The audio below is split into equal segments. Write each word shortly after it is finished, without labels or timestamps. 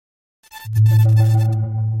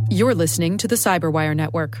You're listening to the Cyberwire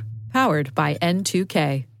Network, powered by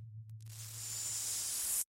N2K.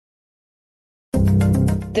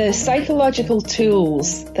 The psychological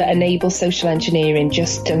tools that enable social engineering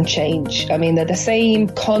just don't change. I mean, they're the same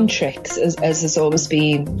con tricks as has always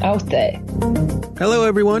been out there. Hello,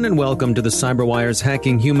 everyone, and welcome to the CyberWire's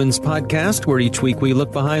Hacking Humans podcast, where each week we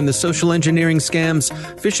look behind the social engineering scams,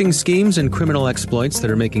 phishing schemes, and criminal exploits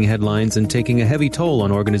that are making headlines and taking a heavy toll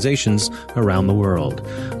on organizations around the world.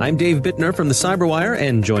 I'm Dave Bittner from the CyberWire,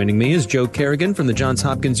 and joining me is Joe Kerrigan from the Johns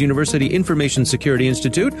Hopkins University Information Security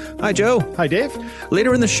Institute. Hi, Joe. Hi, Dave.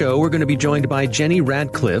 Later in the show, we're going to be joined by Jenny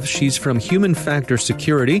Radcliffe. She's from Human Factor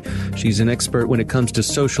Security. She's an expert when it comes to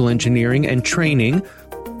social engineering and training.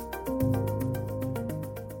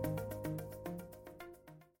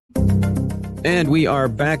 And we are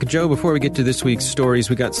back. Joe, before we get to this week's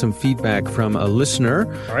stories, we got some feedback from a listener.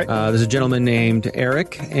 All right. There's a gentleman named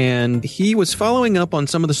Eric, and he was following up on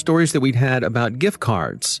some of the stories that we'd had about gift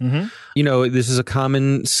cards. Mm-hmm. You know, this is a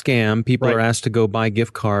common scam. People are asked to go buy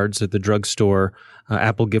gift cards at the drugstore,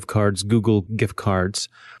 Apple gift cards, Google gift cards.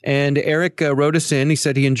 And Eric wrote us in. He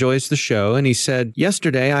said he enjoys the show. And he said,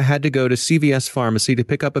 yesterday I had to go to CVS Pharmacy to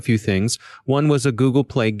pick up a few things. One was a Google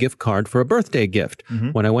Play gift card for a birthday gift.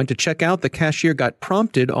 Mm-hmm. When I went to check out, the cashier got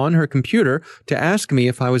prompted on her computer to ask me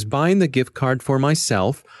if I was buying the gift card for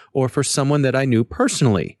myself or for someone that I knew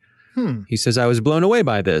personally. He says, I was blown away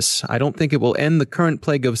by this. I don't think it will end the current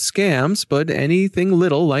plague of scams, but anything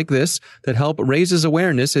little like this that help raises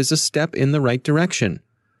awareness is a step in the right direction.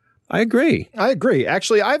 I agree.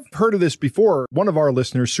 Actually, I've heard of this before. One of our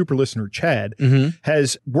listeners, super listener Chad,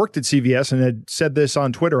 has worked at CVS and had said this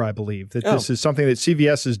on Twitter, I believe, that this is something that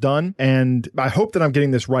CVS has done. And I hope that I'm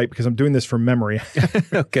getting this right because I'm doing this from memory.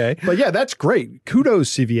 Okay. But yeah, that's great.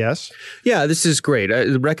 Kudos, CVS. Yeah, this is great.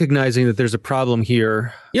 Recognizing that there's a problem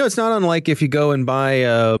here. You know, it's not unlike if you go and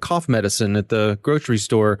buy cough medicine at the grocery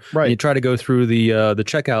store and you try to go through the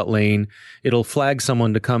checkout lane, it'll flag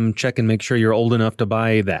someone to come check and make sure you're old enough to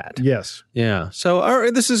buy that. Yes. Yeah.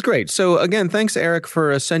 So this is great. So again, thanks, Eric,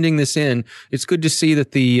 for sending this in. It's good to see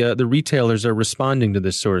that the retailers are responding to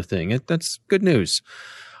this sort of thing. That's good news.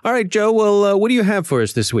 All right, Joe, well, what do you have for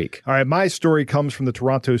us this week? All right, my story comes from the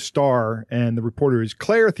Toronto Star, and the reporter is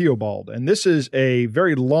Claire Theobald. And this is a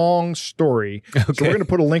very long story. Okay. So we're going to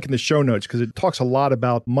put a link in the show notes because it talks a lot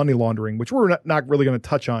about money laundering, which we're not really going to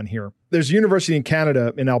touch on here. There's a university in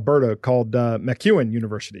Canada, in Alberta, called MacEwan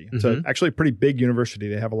University. It's actually a pretty big university.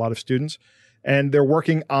 They have a lot of students. And they're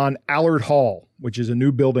working on Allard Hall, which is a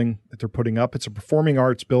new building that they're putting up. It's a performing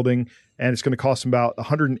arts building, and it's going to cost them about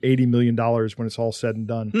 $180 million when it's all said and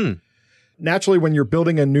done. Naturally, when you're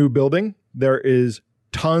building a new building, there is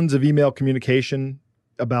tons of email communication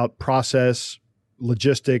about process,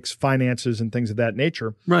 logistics, finances, and things of that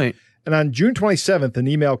nature. Right. And on June 27th, an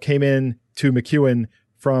email came in to MacEwan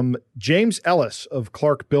from James Ellis of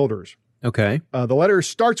Clark Builders. Okay. The letter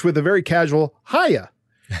starts with a very casual, hiya.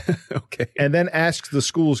 Okay. And then asks the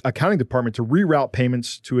school's accounting department to reroute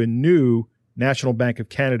payments to a new National Bank of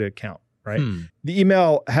Canada account, right? The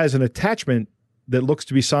email has an attachment that looks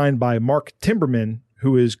to be signed by Mark Timberman,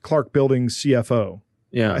 who is Clark Building's CFO.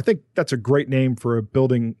 Yeah. I think that's a great name for a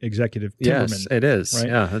building executive, Timberman. Yes, it is. Right?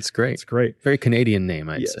 Yeah, that's great. It's great. Very Canadian name,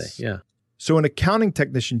 I'd say. Yeah. So an accounting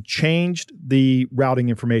technician changed the routing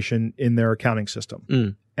information in their accounting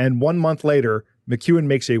system. And 1 month later, MacEwan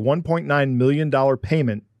makes a $1.9 million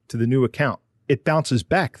payment to the new account. It bounces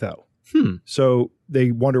back, though. So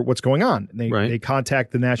they wonder what's going on. They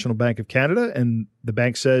contact the National Bank of Canada, and the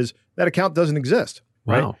bank says that account doesn't exist.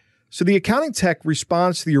 Right? Wow. So the accounting tech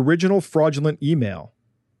responds to the original fraudulent email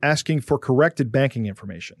asking for corrected banking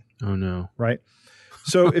information. Oh, no. Right?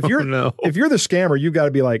 So if you're if you're the scammer, you've got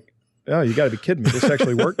to be like, oh, you got to be kidding me. This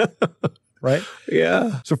actually worked? Right?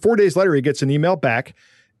 Yeah. So 4 days later, he gets an email back,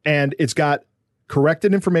 and it's got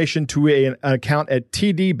corrected information to an account at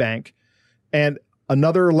TD Bank and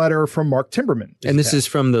another letter from Mark Timberman. And this is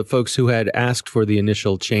from the folks who had asked for the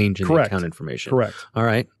initial change in the account information. Correct. All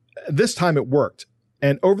right. This time it worked.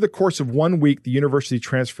 And over the course of 1 week, the university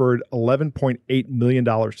transferred $11.8 million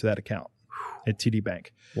to that account at TD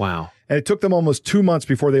Bank. Wow. And it took them almost 2 months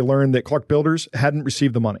before they learned that Clark Builders hadn't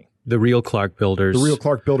received the money. The real Clark Builders. The real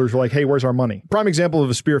Clark Builders were like, hey, where's our money? Prime example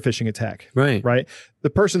of a spear phishing attack. Right. Right.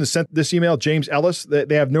 The person that sent this email, James Ellis,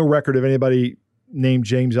 they have no record of anybody named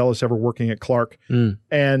James Ellis ever working at Clark.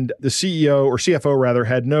 And the CEO or CFO rather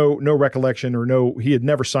had no recollection he had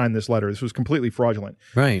never signed this letter. This was completely fraudulent.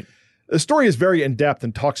 Right. The story is very in-depth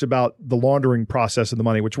and talks about the laundering process of the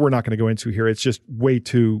money, which we're not going to go into here. It's just way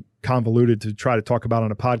too convoluted to try to talk about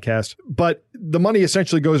on a podcast. But the money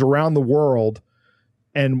essentially goes around the world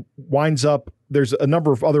and winds up, there's a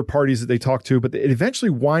number of other parties that they talk to, but it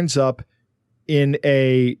eventually winds up in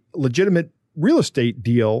a legitimate real estate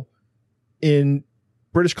deal in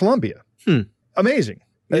British Columbia. Amazing.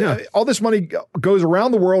 Yeah. All this money goes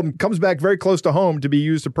around the world and comes back very close to home to be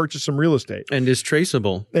used to purchase some real estate. And is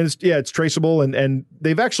traceable. And it's traceable. And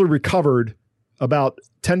they've actually recovered about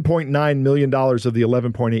 $10.9 million of the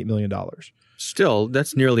 $11.8 million. Still,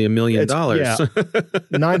 that's nearly $1 million. Yeah.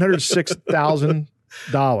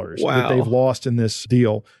 $906,000 that they've lost in this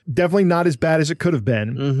deal. Definitely not as bad as it could have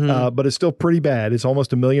been, but it's still pretty bad. It's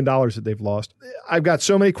almost $1 million that they've lost. I've got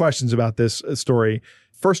so many questions about this story.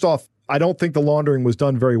 First off, I don't think the laundering was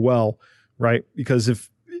done very well, right? Because if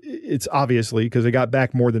it's obviously because they got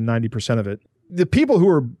back more than 90% of it. The people who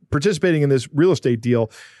are participating in this real estate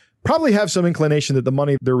deal probably have some inclination that the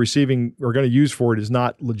money they're receiving or going to use for it is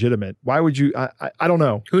not legitimate. Why would you? I don't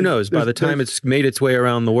know. Who knows? By the time it's made its way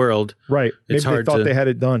around the world, right? Maybe they thought they had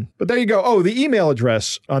it done. But there you go. Oh, the email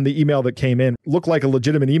address on the email that came in looked like a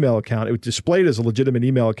legitimate email account. It was displayed as a legitimate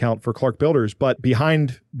email account for Clark Builders, but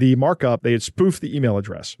behind the markup, they had spoofed the email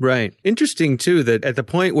address. Right. Interesting, too, that at the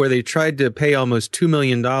point where they tried to pay almost $2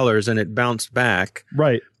 million and it bounced back.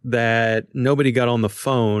 Right. That nobody got on the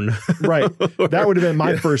phone. Right. That would have been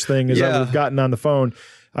my first thing is I would have gotten on the phone.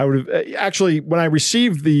 I would have actually, when I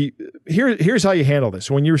received here's how you handle this.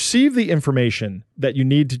 When you receive the information that you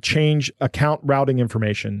need to change account routing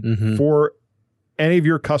information for any of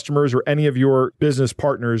your customers or any of your business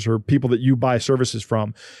partners or people that you buy services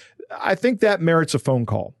from, I think that merits a phone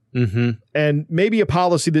call. And maybe a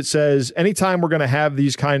policy that says anytime we're going to have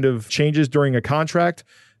these kind of changes during a contract,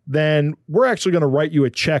 then we're actually going to write you a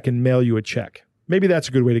check and mail you a check. Maybe that's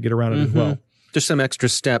a good way to get around it as well. Just some extra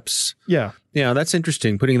steps. Yeah. Yeah, that's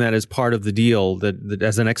interesting. Putting that as part of the deal, that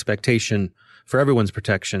as an expectation for everyone's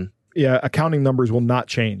protection. Yeah, accounting numbers will not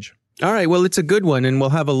change. All right, well, it's a good one, and we'll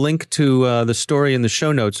have a link to the story in the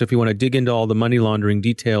show notes. So if you want to dig into all the money laundering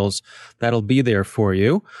details, that'll be there for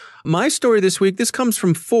you. My story this week, this comes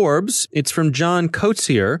from Forbes. It's from John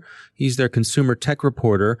Coatsier. He's their consumer tech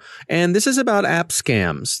reporter. And this is about app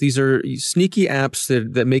scams. These are sneaky apps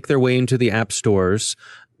that make their way into the app stores.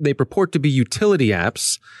 They purport to be utility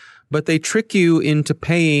apps, but they trick you into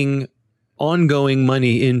paying ongoing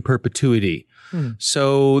money in perpetuity.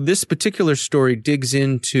 So this particular story digs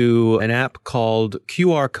into an app called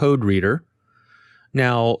QR Code Reader.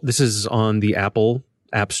 Now, this is on the Apple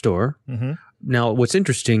App Store. Now, what's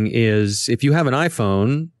interesting is if you have an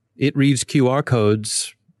iPhone, it reads QR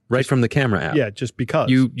codes right from the camera app. Yeah, just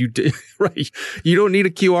because. Right. You don't need a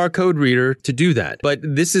QR code reader to do that. But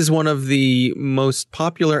this is one of the most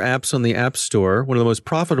popular apps on the App Store, one of the most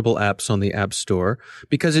profitable apps on the App Store,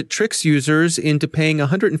 because it tricks users into paying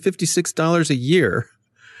 $156 a year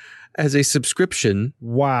as a subscription.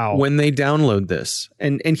 Wow. When they download this.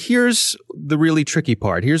 And here's the really tricky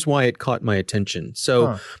part. Here's why it caught my attention.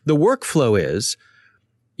 So the workflow is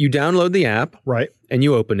you download the app. Right. And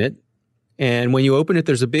you open it. And when you open it,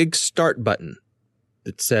 there's a big start button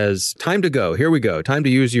that says, time to go. Here we go. Time to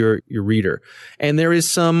use your reader. And there is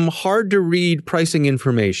some hard to read pricing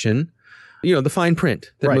information, the fine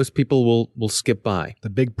print that most people will skip by. The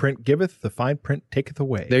big print giveth, the fine print taketh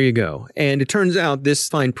away. There you go. And it turns out this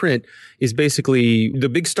fine print is basically the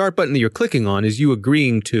big start button that you're clicking on is you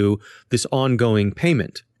agreeing to this ongoing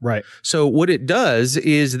payment. Right. So what it does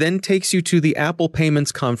is then takes you to the Apple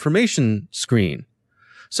Payments confirmation screen.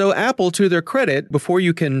 So Apple, to their credit, before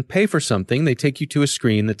you can pay for something, they take you to a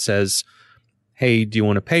screen that says, hey, do you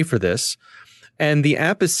want to pay for this? And the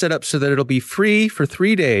app is set up so that it'll be free for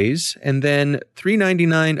 3 days and then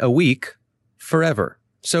 $3.99 a week forever.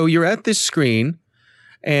 So you're at this screen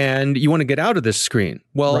and you want to get out of this screen.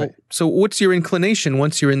 Well, So what's your inclination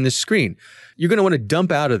once you're in this screen? You're going to want to dump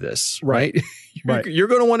out of this, right? You're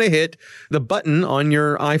going to want to hit the button on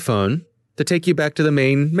your iPhone to take you back to the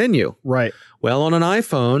main menu. Right. Well, on an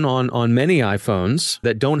iPhone, on many iPhones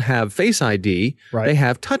that don't have Face ID, they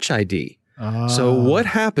have Touch ID. So what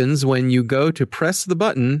happens when you go to press the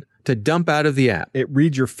button to dump out of the app? It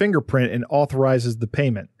reads your fingerprint and authorizes the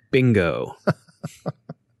payment. Bingo.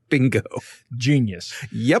 Bingo. Genius.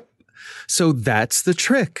 Yep. So that's the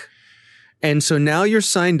trick. And so now you're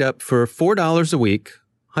signed up for $4 a week,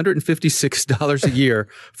 $156 a year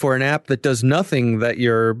for an app that does nothing that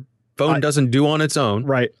your phone doesn't do on its own.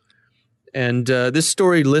 Right. And this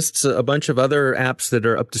story lists a bunch of other apps that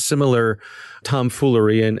are up to similar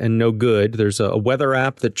tomfoolery and no good. There's a weather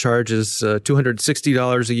app that charges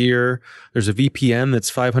 $260 a year. There's a VPN that's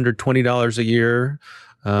 $520 a year.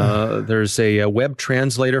 There's a web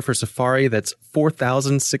translator for Safari that's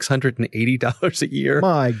 $4,680 a year.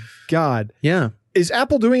 My God. Yeah. Is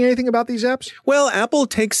Apple doing anything about these apps? Well, Apple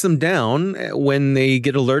takes them down when they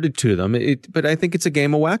get alerted to them, but I think it's a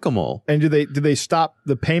game of whack-a-mole. And do they stop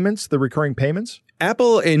the payments, the recurring payments?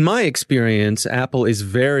 Apple, in my experience, Apple is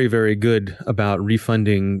very, very good about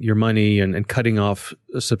refunding your money and cutting off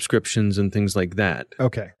subscriptions and things like that.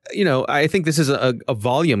 Okay. I think this is a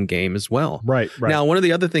volume game as well. Right. Now, one of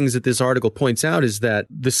the other things that this article points out is that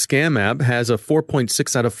the Scam app has a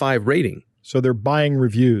 4.6 out of 5 rating. So they're buying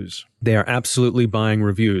reviews. They are absolutely buying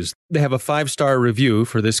reviews. They have a 5-star review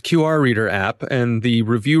for this QR reader app, and the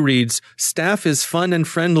review reads, "Staff is fun and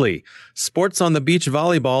friendly. Sports on the beach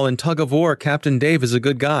volleyball and tug of war. Captain Dave is a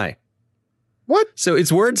good guy." What? So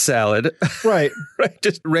it's word salad. Right. Right.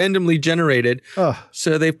 Just randomly generated. Ugh.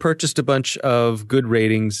 So they've purchased a bunch of good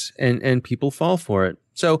ratings and people fall for it.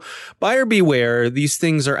 So buyer beware. These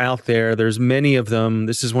things are out there. There's many of them.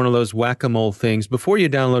 This is one of those whack-a-mole things. Before you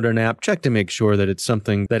download an app, check to make sure that it's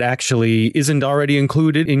something that actually isn't already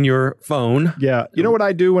included in your phone. Yeah. You know what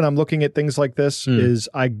I do when I'm looking at things like this is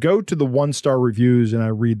I go to the 1-star reviews and I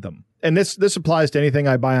read them. And this applies to anything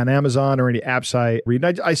I buy on Amazon or any apps I read.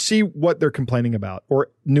 And I see what they're complaining about, or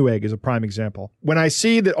Newegg is a prime example. When I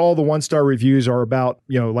see that all the 1-star reviews are about,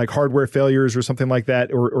 like hardware failures or something like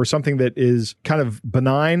that, or something that is kind of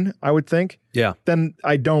benign, I would think. Yeah. Then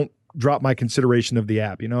I don't drop my consideration of the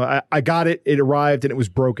app. I got it, it arrived, and it was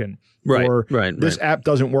broken. Right. Or this app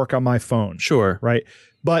doesn't work on my phone. Sure. Right.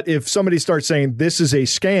 But if somebody starts saying this is a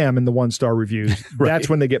scam in the 1-star reviews, that's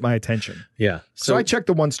when they get my attention. Yeah. So I check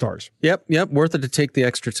the 1 stars. Yep. Worth it to take the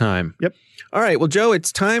extra time. Yep. All right. Well, Joe,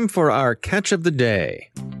 it's time for our catch of the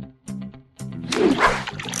day.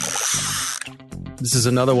 This is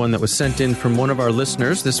another one that was sent in from one of our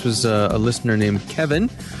listeners. This was a listener named Kevin,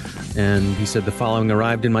 and he said the following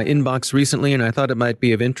arrived in my inbox recently, and I thought it might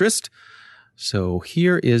be of interest. So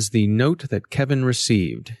here is the note that Kevin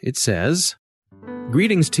received. It says,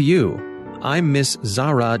 "Greetings to you. I'm Miss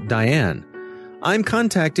Zara Diane. I'm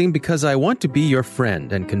contacting because I want to be your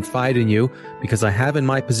friend and confide in you because I have in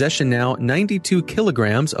my possession now 92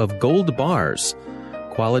 kilograms of gold bars.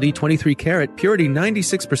 Quality 23 karat, purity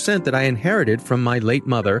 96% that I inherited from my late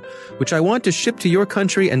mother, which I want to ship to your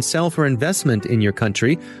country and sell for investment in your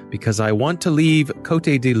country because I want to leave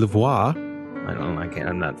Côte d'Ivoire.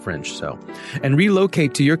 I'm not French, and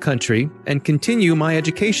relocate to your country and continue my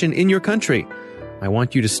education in your country. I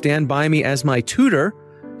want you to stand by me as my tutor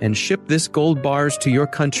and ship this gold bars to your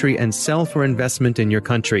country and sell for investment in your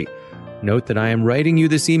country. Note that I am writing you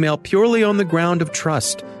this email purely on the ground of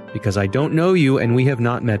trust because I don't know you and we have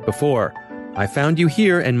not met before. I found you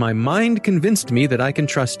here and my mind convinced me that I can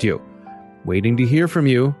trust you. Waiting to hear from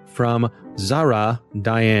you, from Zara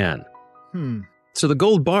Diane." So the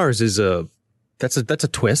gold bars is that's a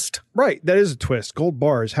twist. Right. That is a twist. Gold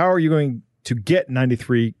bars. How are you going to get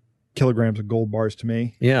 93 kilograms of gold bars to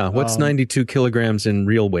me? Yeah. What's 92 kilograms in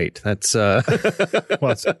real weight? That's well,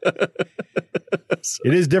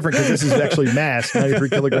 it is different because this is actually mass. 92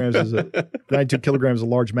 kilograms is a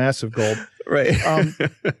large mass of gold. Right.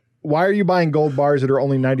 Why are you buying gold bars that are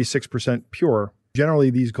only 96% pure? Generally,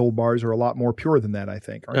 these gold bars are a lot more pure than that, I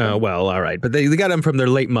think. Well, all right. But they got them from their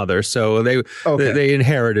late mother, so they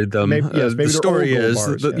inherited them. Maybe the story is,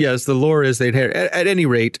 bars, the lore is they inherit. At any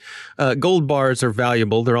rate, gold bars are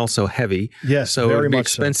valuable. They're also heavy. Yes, so very it'd be much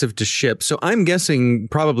expensive to ship. So I'm guessing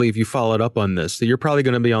probably if you followed up on this, that you're probably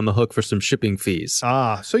going to be on the hook for some shipping fees.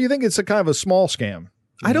 So you think it's a kind of a small scam?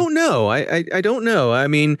 I don't know. I don't know. I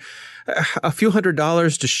mean, a few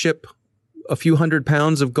 $100s to ship a few 100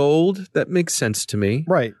 pounds of gold, that makes sense to me.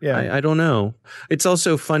 Right, yeah. I don't know. It's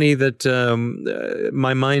also funny that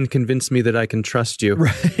my mind convinced me that I can trust you.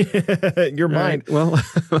 Right. Your mind. Well,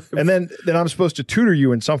 and then I'm supposed to tutor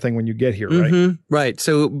you in something when you get here, right? Mm-hmm. Right.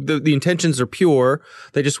 So the intentions are pure.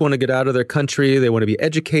 They just want to get out of their country. They want to be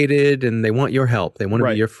educated and they want your help. They want to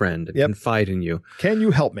be your friend and confide in you. Can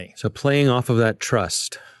you help me? So playing off of that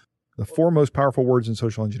trust. The 4 most powerful words in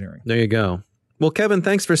social engineering. There you go. Well, Kevin,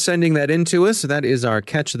 thanks for sending that in to us. That is our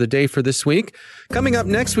catch of the day for this week. Coming up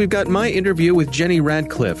next, we've got my interview with Jenny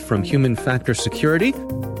Radcliffe from Human Factor Security.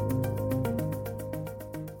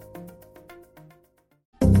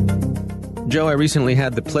 Joe, I recently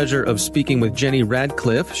had the pleasure of speaking with Jenny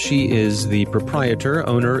Radcliffe. She is the proprietor,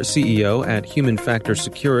 owner, CEO at Human Factor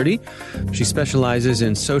Security. She specializes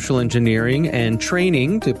in social engineering and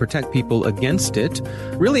training to protect people against it.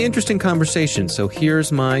 Really interesting conversation. So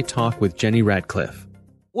here's my talk with Jenny Radcliffe.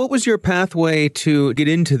 What was your pathway to get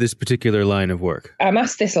into this particular line of work? I'm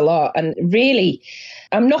asked this a lot, and really,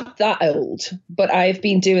 I'm not that old, but I've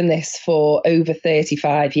been doing this for over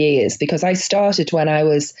 35 years because I started when I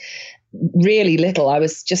was really little. I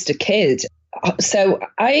was just a kid. So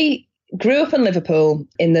I grew up in Liverpool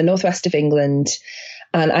in the northwest of England.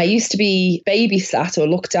 And I used to be babysat or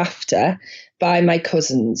looked after by my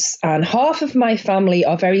cousins. And half of my family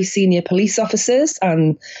are very senior police officers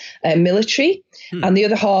and military. And the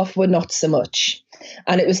other half were not so much.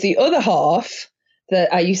 And it was the other half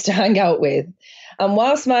that I used to hang out with. And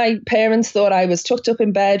whilst my parents thought I was tucked up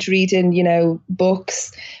in bed reading,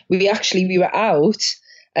 books, we were out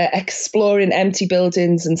exploring empty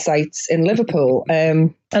buildings and sites in Liverpool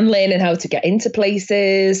and learning how to get into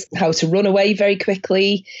places, how to run away very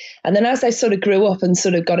quickly. And then as I sort of grew up and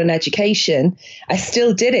sort of got an education, I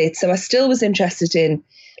still did it. So I still was interested in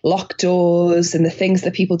locked doors and the things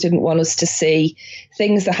that people didn't want us to see,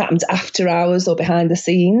 things that happened after hours or behind the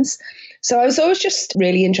scenes. So I was always just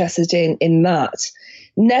really interested in that.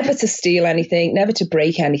 Never to steal anything, never to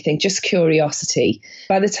break anything, just curiosity.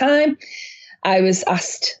 By the time I was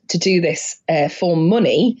asked to do this for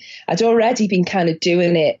money, I'd already been kind of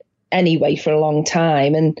doing it anyway for a long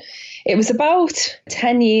time. And it was about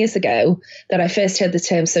 10 years ago that I first heard the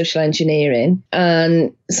term social engineering.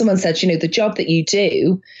 And someone said, the job that you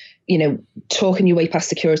do, talking your way past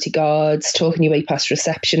security guards, talking your way past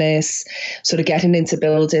receptionists, sort of getting into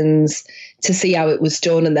buildings to see how it was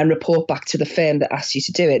done and then report back to the firm that asked you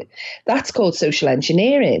to do it. That's called social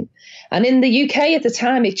engineering. And in the UK at the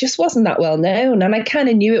time, it just wasn't that well known. And I kind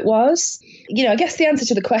of knew it was. I guess the answer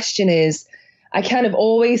to the question is I kind of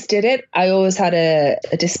always did it. I always had a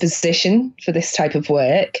disposition for this type of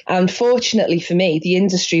work. And fortunately for me, the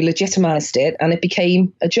industry legitimized it and it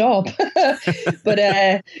became a job. But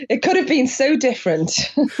it could have been so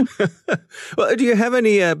different. Well, do you have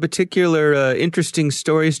any particular interesting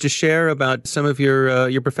stories to share about some of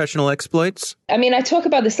your professional exploits? I mean, I talk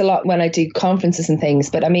about this a lot when I do conferences and things.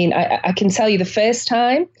 But I mean, I can tell you the first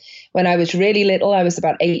time when I was really little, I was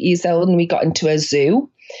about 8 years old and we got into a zoo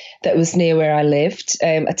that was near where I lived,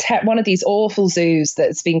 one of these awful zoos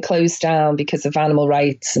that's been closed down because of animal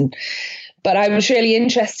rights. But I was really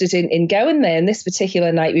interested in going there. And this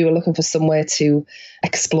particular night, we were looking for somewhere to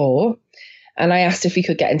explore. And I asked if we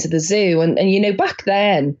could get into the zoo. And back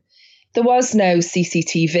then, there was no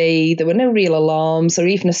CCTV, there were no real alarms or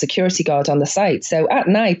even a security guard on the site. So at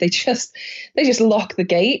night, they just locked the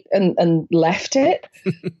gate and left it.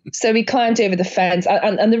 So we climbed over the fence.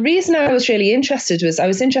 And the reason I was really interested was I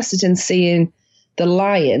was interested in seeing the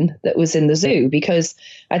lion that was in the zoo because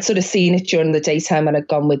I'd sort of seen it during the daytime when I'd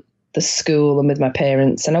gone with the school and with my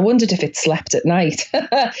parents. And I wondered if it slept at night.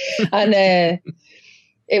 And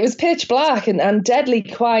it was pitch black and deadly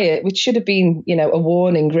quiet, which should have been, a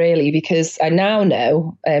warning, really, because I now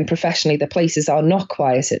know professionally the places are not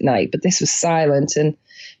quiet at night, but this was silent. And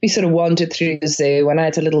we sort of wandered through the zoo and I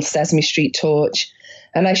had a little Sesame Street torch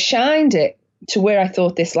and I shined it to where I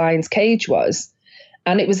thought this lion's cage was.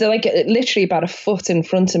 And it was like literally about a foot in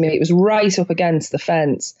front of me. It was right up against the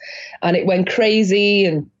fence and it went crazy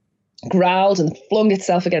and growled and flung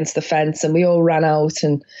itself against the fence and we all ran out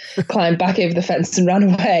and climbed back over the fence and ran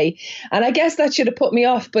away. And I guess that should have put me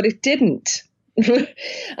off, but it didn't.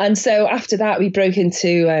 And so after that, we broke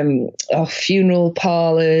into funeral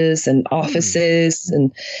parlors and offices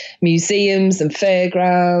and museums and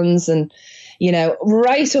fairgrounds and,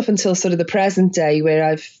 right up until sort of the present day where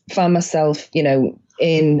I've found myself,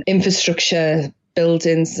 in infrastructure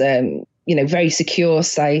buildings, very secure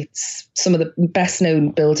sites, some of the best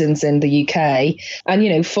known buildings in the UK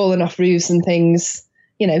and, falling off roofs and things,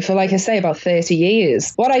 for, like I say, about 30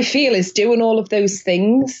 years. What I feel is doing all of those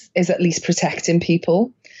things is at least protecting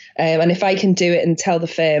people. And if I can do it and tell the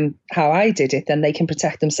firm how I did it, then they can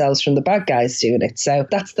protect themselves from the bad guys doing it. So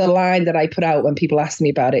that's the line that I put out when people ask me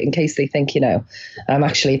about it, in case they think, I'm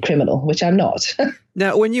actually a criminal, which I'm not.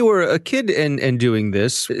 Now, when you were a kid and doing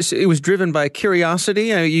this, it was driven by curiosity.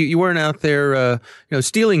 You weren't out there,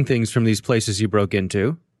 stealing things from these places you broke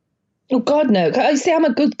into. Oh, God, no. I see, I'm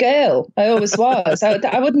a good girl. I always was.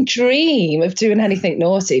 I wouldn't dream of doing anything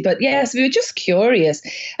naughty. But yes, we were just curious.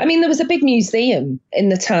 I mean, there was a big museum in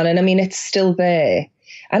the town, and I mean, it's still there.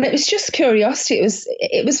 And it was just curiosity.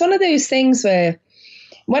 It was one of those things where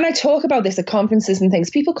when I talk about this at conferences and things,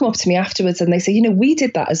 people come up to me afterwards and they say, we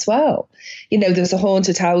did that as well. There's a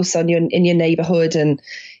haunted house in your neighborhood and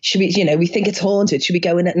should we, we think it's haunted. Should we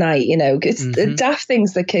go in at night? It's the daft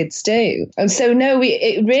things that kids do. And so, no,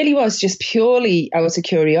 it really was just purely out of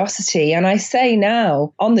curiosity. And I say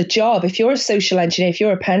now on the job, if you're a social engineer, if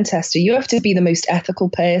you're a pen tester, you have to be the most ethical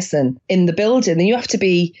person in the building and you have to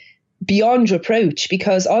be beyond reproach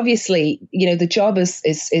because obviously, the job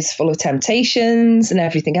is full of temptations and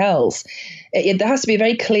everything else. There has to be a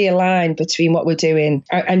very clear line between what we're doing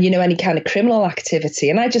and any kind of criminal activity.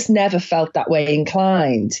 And I just never felt that way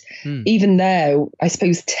inclined, even though I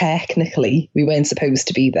suppose technically we weren't supposed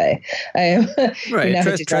to be there. Right.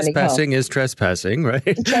 Trespassing is trespassing, right?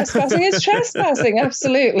 Trespassing is trespassing.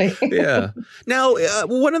 Absolutely. Yeah. Now,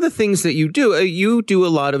 one of the things that you do a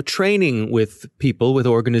lot of training with people, with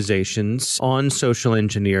organizations on social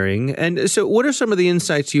engineering. And so what are some of the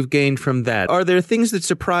insights you've gained from that? Are there things that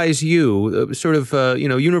surprise you,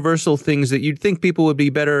 universal things that you'd think people would be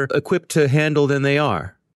better equipped to handle than they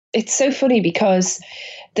are? It's so funny because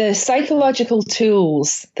the psychological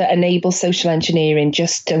tools that enable social engineering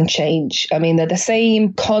just don't change. I mean, they're the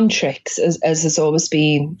same contricks as has always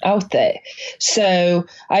been out there. So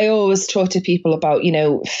I always talk to people about,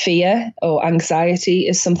 fear or anxiety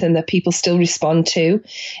is something that people still respond to.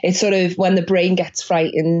 It's sort of when the brain gets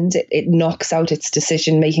frightened, it knocks out its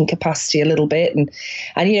decision-making capacity a little bit. And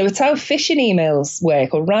it's how phishing emails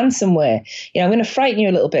work or ransomware. I'm going to frighten you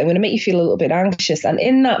a little bit. I'm going to make you feel a little bit anxious. And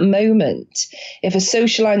in that moment, if a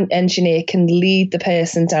social engineer can lead the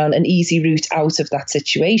person down an easy route out of that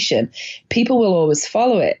situation, people will always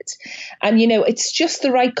follow it. And, it's just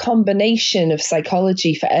the right combination of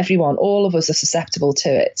psychology for everyone. All of us are susceptible to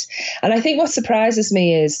it. And I think what surprises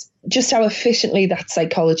me is just how efficiently that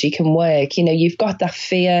psychology can work. You've got that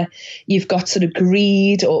fear, you've got sort of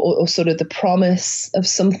greed or sort of the promise of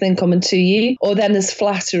something coming to you, or then there's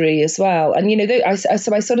flattery as well. And, I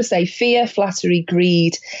sort of say fear, flattery,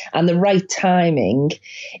 greed, and the right timing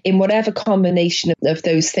in whatever combination of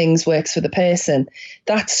those things works for the person.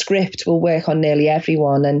 That script will work on nearly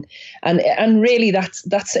everyone. And really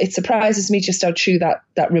that's it surprises me just how true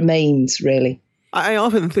that remains, really. I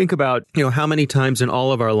often think about, how many times in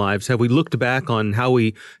all of our lives have we looked back on how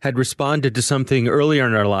we had responded to something earlier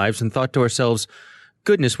in our lives and thought to ourselves,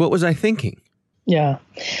 goodness, what was I thinking? Yeah.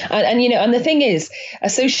 And the thing is, a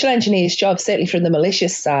social engineer's job, certainly from the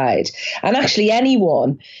malicious side, and actually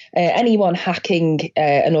anyone hacking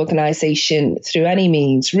an organization through any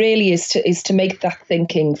means really is to make that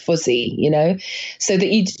thinking fuzzy, so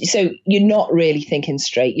that you're not really thinking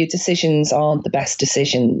straight. Your decisions aren't the best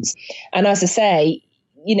decisions. And as I say,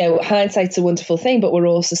 hindsight's a wonderful thing, but we're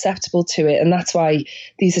all susceptible to it. And that's why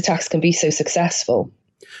these attacks can be so successful.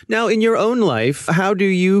 Now, in your own life, how do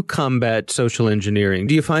you combat social engineering?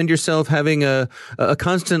 Do you find yourself having a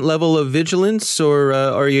constant level of vigilance, or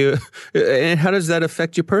and how does that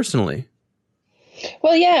affect you personally?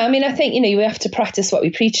 Well, yeah, I think, we have to practice what we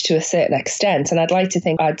preach to a certain extent. And I'd like to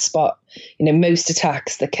think I'd spot, most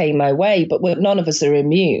attacks that came my way, but none of us are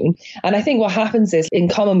immune. And I think what happens is, in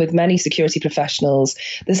common with many security professionals,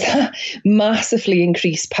 there's that massively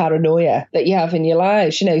increased paranoia that you have in your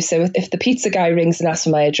lives, So if the pizza guy rings and asks for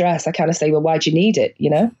my address, I kind of say, well, why do you need it,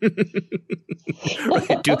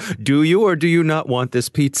 Right. Do you or do you not want this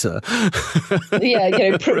pizza?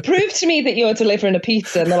 Yeah, prove to me that you're delivering a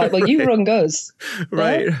pizza. And they're like, well, you rung us.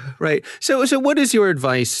 Right, yeah? Right. So what is your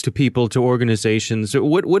advice to people, to organizations?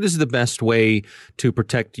 What is the best way to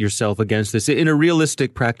protect yourself against this in a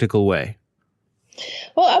realistic, practical way?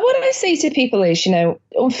 Well, what I say to people is,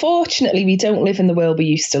 unfortunately, we don't live in the world we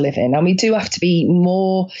used to live in, and we do have to be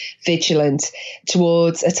more vigilant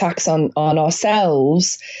towards attacks on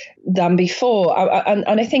ourselves than before.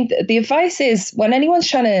 And I think that the advice is, when anyone's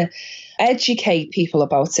trying to educate people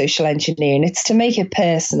about social engineering, it's to make it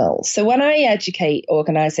personal. So when I educate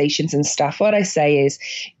organizations and staff, what I say is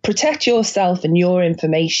protect yourself and your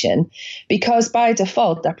information, because by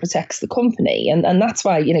default that protects the company. And that's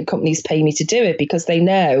why, companies pay me to do it, because they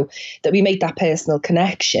know that we make that personal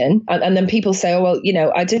connection. And then people say, oh, well,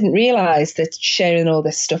 I didn't realize that sharing all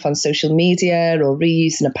this stuff on social media or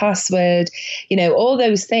reusing a password, all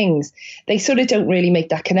those things, they sort of don't really make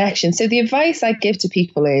that connection. So the advice I give to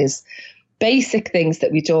people is basic things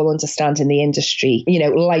that we'd all understand in the industry,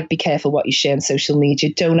 like be careful what you share on social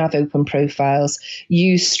media, don't have open profiles,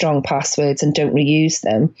 use strong passwords and don't reuse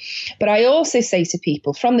them. But I also say to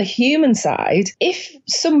people, from the human side, if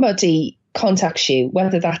somebody contacts you,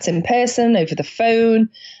 whether that's in person, over the phone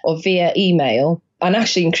or via email, and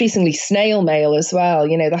actually increasingly snail mail as well,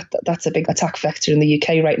 that's a big attack vector in the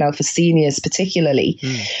UK right now for seniors particularly.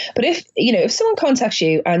 But if someone contacts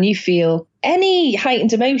you and you feel any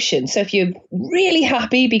heightened emotion, so if you're really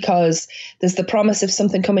happy because there's the promise of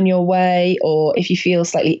something coming your way, or if you feel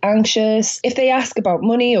slightly anxious, if they ask about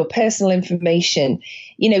money or personal information,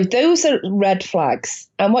 those are red flags.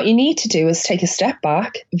 And what you need to do is take a step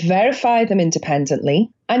back, verify them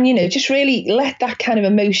independently, and, just really let that kind of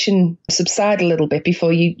emotion subside a little bit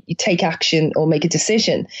before you take action or make a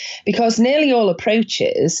decision. Because nearly all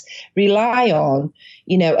approaches rely on,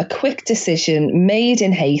 a quick decision made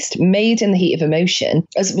in haste, made in the heat of emotion,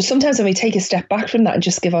 as sometimes when we take a step back from that and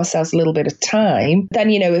just give ourselves a little bit of time, then,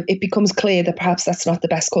 it becomes clear that perhaps that's not the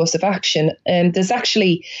best course of action. There's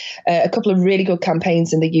actually a couple of really good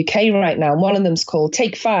campaigns in the UK right now. One of them's called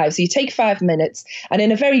Take 5. So you take 5 minutes, and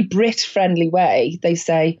in a very Brit-friendly way, they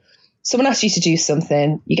say, someone asks you to do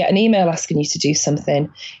something, you get an email asking you to do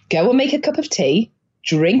something, go and make a cup of tea,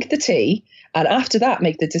 drink the tea, and after that,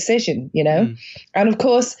 make the decision, And of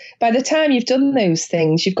course, by the time you've done those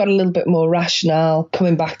things, you've got a little bit more rationale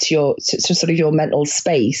coming back to sort of your mental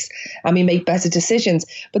space, and we make better decisions.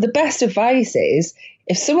 But the best advice is,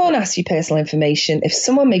 if someone asks you personal information, if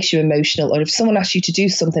someone makes you emotional, or if someone asks you to do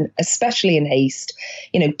something, especially in haste,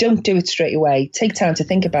 don't do it straight away. Take time to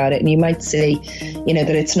think about it, and you might see,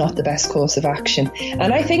 that it's not the best course of action.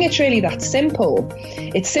 And I think it's really that simple.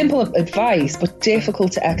 It's simple advice, but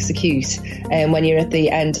difficult to execute when you're at the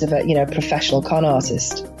end of a professional con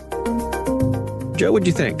artist. Joe, what'd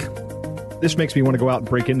you think? This makes me want to go out and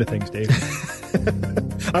break into things, Dave.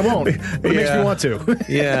 I won't, but it makes me want to.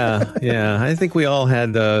 Yeah. I think we all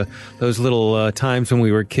had those little times when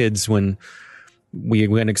we were kids when we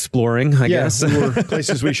went exploring, I guess. We were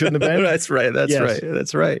places we shouldn't have been. That's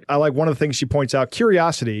right. I like one of the things she points out,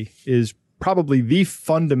 curiosity is probably the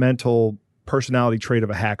fundamental personality trait of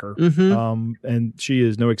a hacker. And she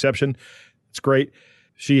is no exception. It's great.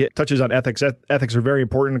 She touches on ethics. Ethics are very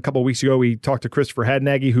important. A couple of weeks ago, we talked to Christopher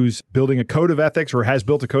Hadnagy, who's building a code of ethics, or has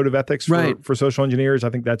built a code of ethics for social engineers.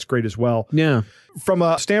 I think that's great as well. Yeah. From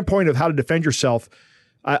a standpoint of how to defend yourself,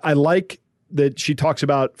 I like that she talks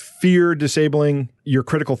about fear disabling your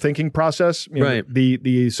critical thinking process.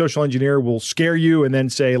 The social engineer will scare you and then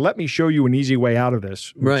say, let me show you an easy way out of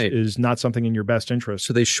this, which is not something in your best interest.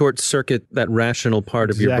 So they short circuit that rational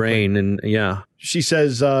part of your brain. And she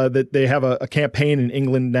says that they have a campaign in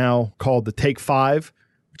England now called the Take 5,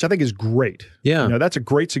 which I think is great. Yeah. That's a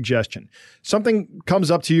great suggestion. Something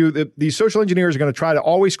comes up to you. These social engineers are going to try to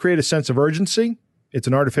always create a sense of urgency. It's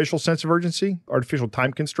an artificial sense of urgency, artificial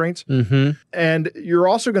time constraints. And you're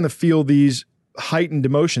also going to feel these heightened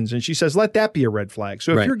emotions. And she says, let that be a red flag.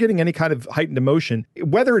 So if you're getting any kind of heightened emotion,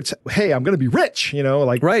 whether it's, hey, I'm going to be rich,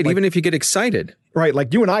 even if you get excited. Right.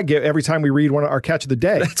 Like you and I get every time we read one of our catch of the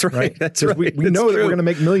day. That's right. That's right. We know that we're going to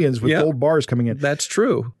make millions with gold bars coming in. That's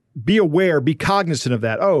true. Be aware, be cognizant of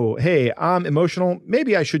that. Oh, hey, I'm emotional.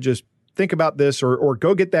 Maybe I should just think about this, or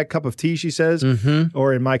go get that cup of tea, she says,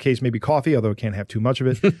 or in my case, maybe coffee, although I can't have too much of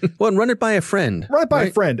it. Well, and run it by a friend. Run it by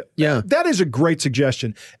a friend. Yeah. That is a great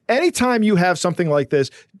suggestion. Anytime you have something like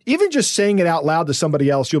this, even just saying it out loud to somebody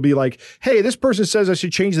else, you'll be like, hey, this person says I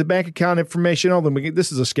should change the bank account information. Oh, then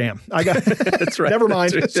this is a scam. That's right. Never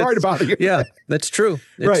mind. Sorry to bother you. Yeah, that's true.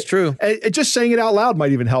 It's true. And just saying it out loud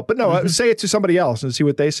might even help. But no, say it to somebody else and see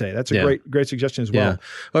what they say. That's a great suggestion as well. Yeah.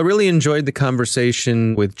 Well, I really enjoyed the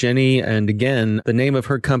conversation with Jenny. And again, the name of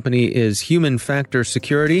her company is Human Factor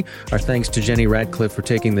Security. Our thanks to Jenny Radcliffe for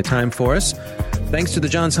taking the time for us. Thanks to the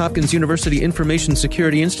Johns Hopkins University Information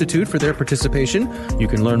Security Institute for their participation. You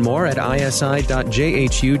can learn more at isi.jhu.edu.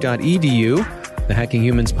 The Hacking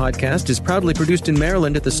Humans podcast is proudly produced in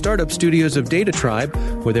Maryland at the startup studios of Data Tribe,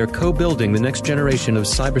 where they're co-building the next generation of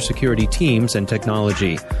cybersecurity teams and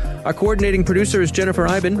technology. Our coordinating producer is Jennifer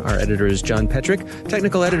Iben. Our editor is John Petrick.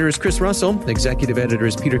 Technical editor is Chris Russell. Executive editor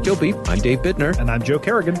is Peter Kilby. I'm Dave Bittner. And I'm Joe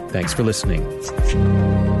Kerrigan. Thanks for listening.